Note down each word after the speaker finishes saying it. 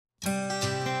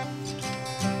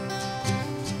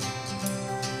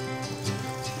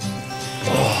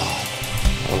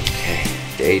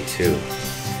day 2.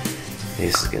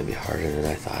 This is gonna be harder than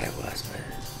I thought it was, but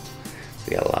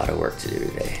we got a lot of work to do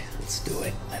today. Let's do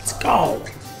it. Let's go.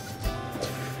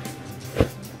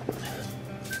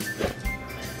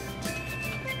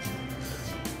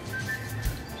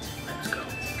 Let's go.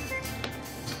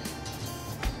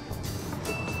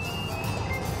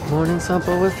 Morning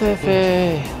sample with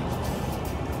Fefe.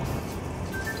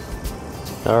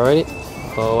 Alrighty.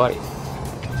 Alrighty.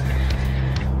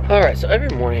 Alright, so every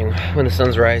morning when the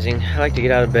sun's rising, I like to get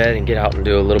out of bed and get out and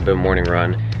do a little bit of morning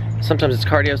run. Sometimes it's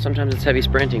cardio, sometimes it's heavy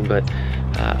sprinting, but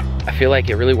I feel like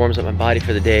it really warms up my body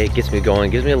for the day, it gets me going,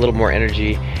 gives me a little more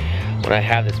energy when I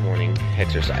have this morning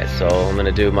exercise. So I'm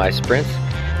gonna do my sprints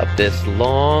up this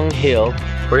long hill.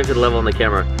 According to the level on the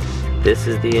camera, this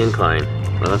is the incline.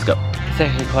 Well, let's go. It's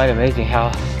actually quite amazing how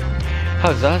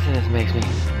exhausting this makes me.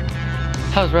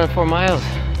 I was running 4 miles,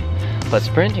 but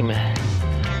sprinting, man,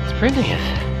 sprinting is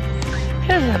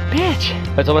a bitch.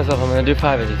 I told myself I'm gonna do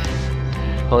 5 of these.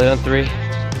 Only done 3.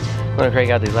 I'm gonna crank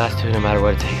out these last 2 no matter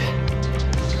what it takes.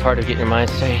 It's hard to get your mind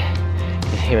straight,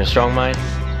 even a strong mind,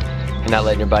 and not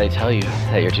letting your body tell you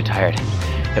that you're too tired. You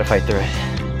gotta fight through it.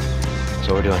 That's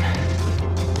what we're doing.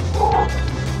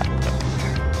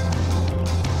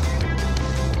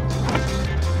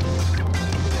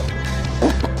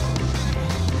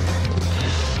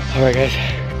 Alright guys,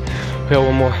 we got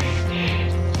one more.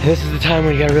 And this is the time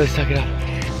when you gotta really suck it up.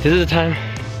 This is the time,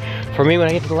 for me when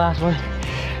I get to the last one,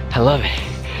 I love it.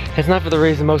 It's not for the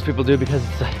reason most people do because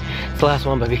it's the last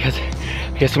one, but because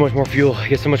I get so much more fuel, I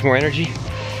get so much more energy.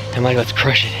 I'm like, let's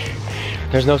crush it.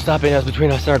 There's no stopping us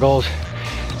between us and our goals.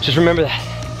 Just remember that.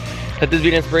 Let this be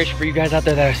an inspiration for you guys out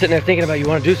there that are sitting there thinking about you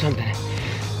want to do something.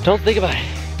 Don't think about it.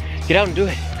 Get out and do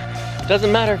it.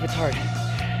 Doesn't matter if it's hard.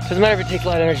 Doesn't matter if it takes a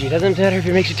lot of energy. Doesn't matter if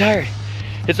it makes you tired.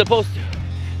 It's supposed to.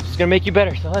 It's gonna make you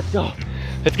better, so let's go.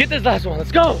 Let's get this last one,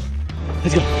 let's go.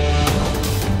 Let's go.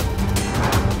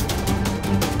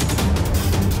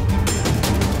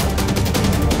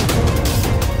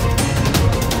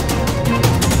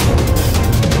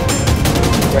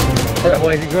 All right,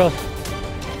 boys and girls.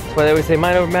 That's why they always say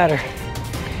mind over matter.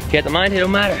 If you got the mind, it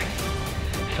don't matter.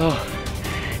 So,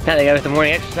 now that I got the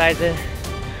morning exercise in,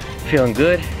 feeling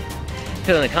good,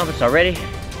 feeling accomplished already,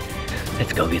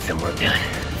 let's go get some work done.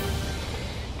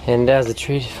 And as a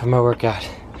treat for my workout,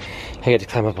 I get to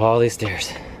climb up all these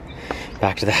stairs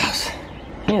back to the house.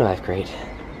 Ain't life great?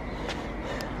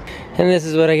 And this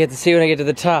is what I get to see when I get to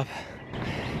the top.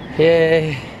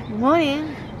 Yay! Good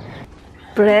morning.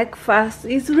 Breakfast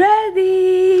is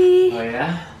ready. Oh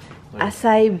yeah?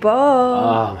 Acai bowl.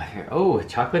 Oh my favorite. Oh, with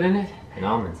chocolate in it? And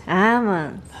almonds.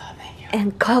 Almonds. Oh, thank you.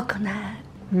 And coconut.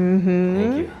 Thank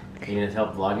you. Are you gonna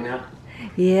help vlogging now?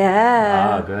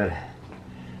 Yeah. Oh, good.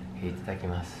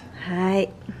 Itadakimasu. Hi.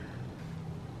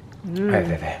 Alright,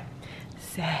 Fefe.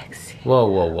 Sexy. Whoa,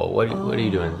 whoa, whoa. What are you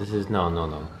doing? This is,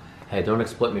 no. Hey, don't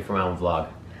exploit me for my own vlog.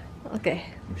 Okay.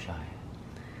 I'm shy.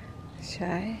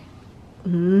 Shy.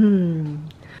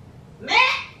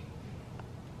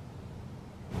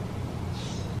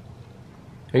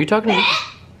 Are you talking to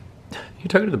you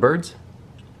talking to the birds?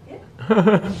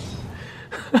 Yeah.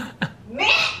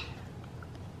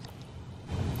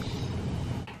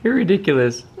 You're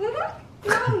ridiculous.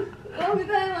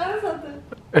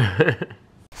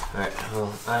 Alright,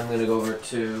 well, I'm gonna go over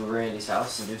to Randy's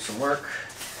house and do some work.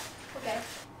 Okay.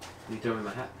 You throw me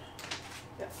my hat?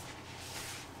 Yeah.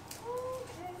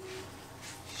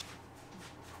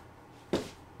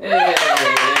 Hey,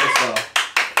 there so.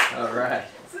 Alright.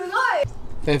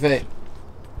 Fefe,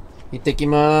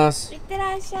 itadakimasu.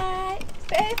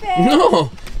 No,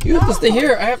 you have to stay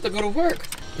here. I have to go to work.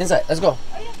 Inside, let's go.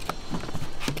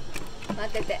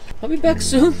 I'll be back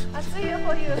soon.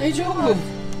 Daijoubu.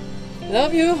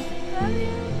 Love you. Love you.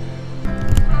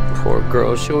 Poor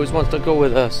girl, she always wants to go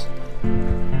with us.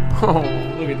 Oh,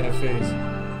 look at that face.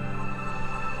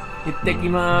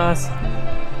 Itadakimasu.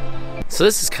 So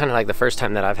this is kind of like the first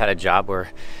time that I've had a job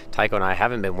where Taiko and I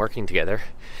haven't been working together.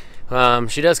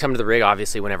 She does come to the rig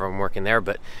obviously whenever I'm working there,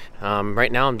 but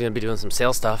right now I'm gonna be doing some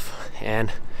sales stuff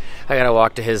and I gotta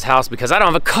walk to his house because I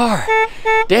don't have a car.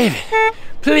 David,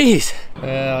 please.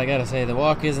 Well, I gotta say the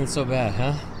walk isn't so bad,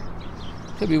 huh?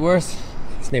 Could be worse.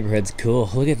 This neighborhood's cool.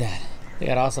 Look at that. They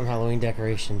got awesome Halloween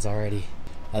decorations already.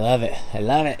 I love it. I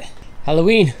love it.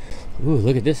 Halloween. Ooh,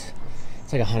 look at this.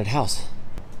 It's like a haunted house.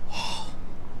 Oh,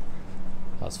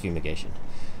 that was fumigation.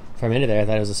 For a minute there, I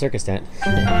thought it was a circus tent.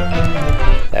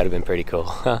 That would have been pretty cool,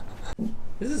 huh?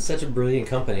 This is such a brilliant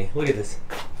company. Look at this.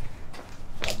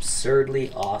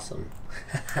 Absurdly awesome.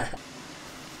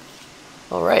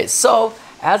 All right, so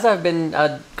as I've been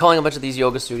calling a bunch of these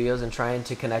yoga studios and trying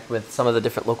to connect with some of the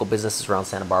different local businesses around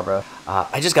Santa Barbara,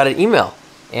 I just got an email.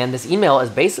 And this email is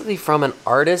basically from an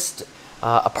artist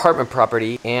apartment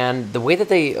property, and the way that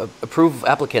they approve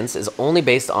applicants is only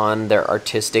based on their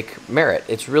artistic merit.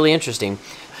 It's really interesting.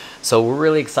 So we're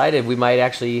really excited. We might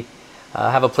actually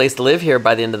have a place to live here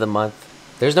by the end of the month.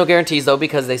 There's no guarantees though,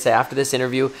 because they say after this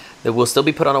interview that we'll still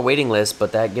be put on a waiting list,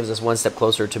 but that gives us one step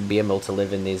closer to be able to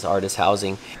live in these artist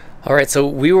housing. All right, so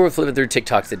we were flipping through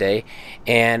TikTok today,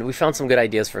 and we found some good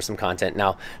ideas for some content.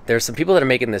 Now, there's some people that are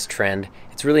making this trend.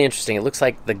 It's really interesting. It looks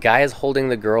like the guy is holding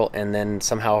the girl, and then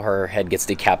somehow her head gets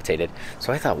decapitated.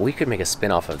 So I thought we could make a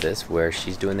spin-off of this where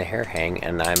she's doing the hair hang,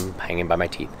 and I'm hanging by my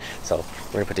teeth. So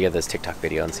we're gonna put together this TikTok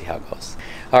video and see how it goes.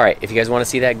 All right, if you guys wanna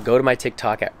see that, go to my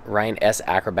TikTok at Ryan S.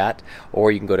 Acrobat,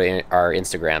 or you can go to our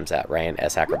Instagrams at Ryan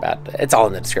S. Acrobat. It's all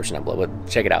in the description down below, but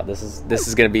check it out. This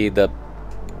is gonna be the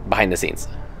behind the scenes.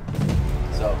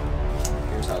 So,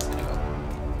 here's how it's gonna go.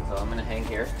 So I'm gonna hang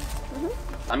here.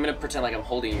 I'm gonna pretend like I'm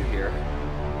holding you here,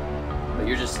 but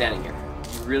you're just standing here.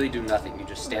 You really do nothing. You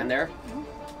just stand there.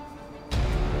 Keep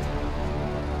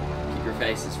your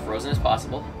face as frozen as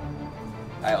possible.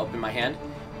 I open my hand,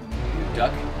 you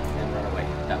duck, and run away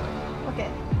that way. Okay.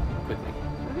 Quickly.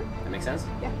 That makes sense?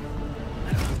 Yeah.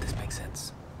 I don't know if this makes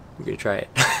sense. I'm gonna try it.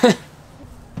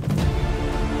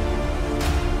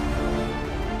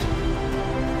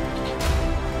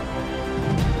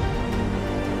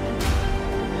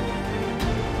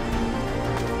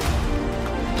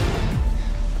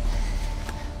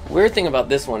 Weird thing about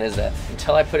this one is that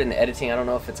until I put it in editing, I don't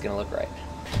know if it's gonna look right.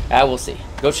 We'll see.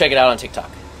 Go check it out on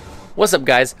TikTok. What's up,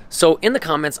 guys? So in the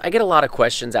comments, I get a lot of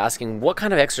questions asking what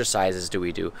kind of exercises do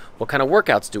we do? What kind of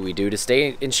workouts do we do to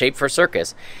stay in shape for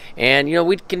circus? And you know,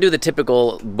 we can do the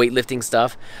typical weightlifting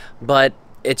stuff, but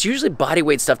it's usually body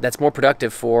weight stuff that's more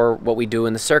productive for what we do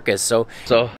in the circus. So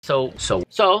as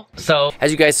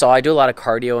you guys saw, I do a lot of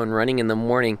cardio and running in the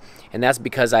morning, and that's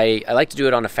because I like to do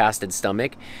it on a fasted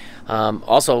stomach.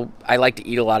 Also, I like to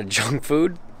eat a lot of junk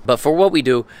food, but for what we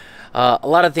do, a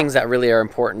lot of things that really are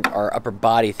important are upper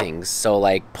body things. So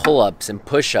like pull-ups and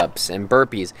push-ups and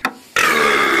burpees.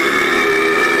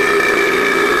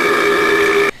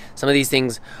 Some of these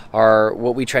things are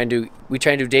what we try and do. We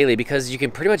try and do daily because you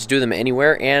can pretty much do them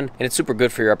anywhere, and it's super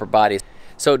good for your upper body.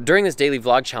 So during this daily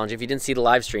vlog challenge, if you didn't see the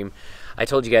live stream, I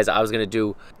told you guys I was gonna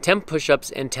do 10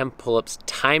 push-ups and 10 pull-ups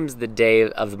times the day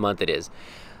of the month it is.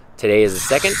 Today is the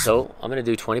 2nd, so I'm gonna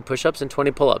do 20 push-ups and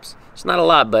 20 pull-ups. It's not a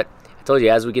lot, but I told you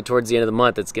as we get towards the end of the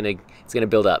month, it's gonna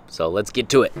build up. So let's get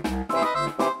to it.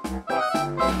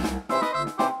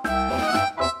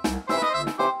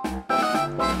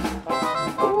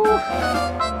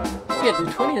 I can't do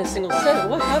 20 in a single set.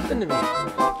 What happened to me?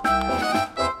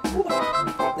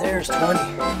 There's 20.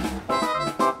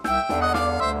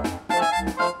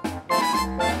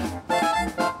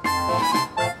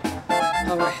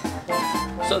 All right.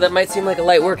 So that might seem like a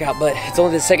light workout, but it's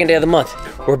only the 2nd day of the month.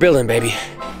 We're building, baby.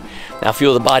 Now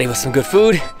fuel the body with some good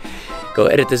food. Go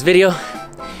edit this video.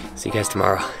 See you guys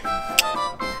tomorrow.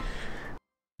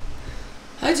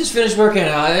 I just finished working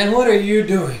out, and what are you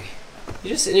doing?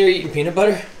 You just sitting here eating peanut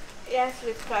butter? Yes,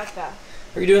 with pasta.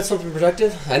 Are you doing something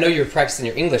productive? I know you're practicing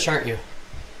your English, aren't you?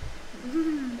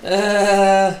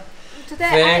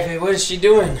 Today, what is she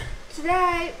doing? today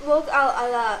I work out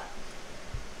a lot.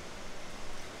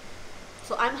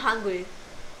 So I'm hungry.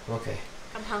 Okay.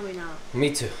 I'm hungry now.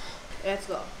 Me too. Let's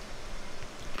go.